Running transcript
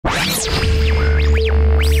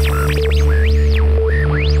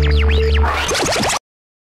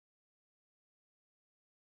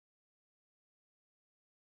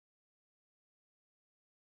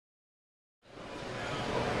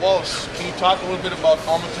talk a little bit about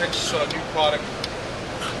Almatec's new product?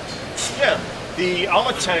 Yeah, the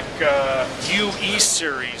Almatec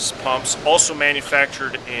E-Series pumps, also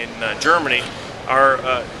manufactured in Germany,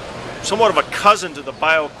 are somewhat of a cousin to the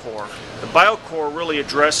BioCore. The BioCore really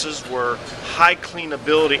addresses where high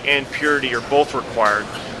cleanability and purity are both required,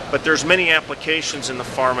 but there's many applications in the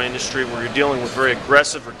pharma industry where you're dealing with very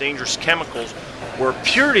aggressive or dangerous chemicals where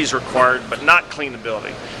purity is required but not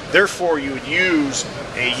cleanability. Therefore, you would use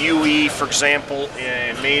a UE, for example,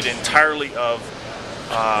 made entirely of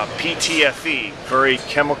PTFE, very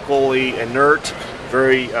chemically inert,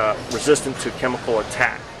 very resistant to chemical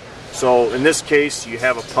attack. So in this case, you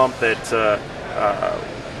have a pump that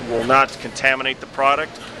will not contaminate the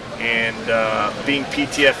product, and being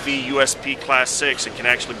PTFE USP Class VI, it can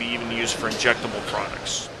actually be even used for injectable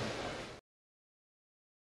products.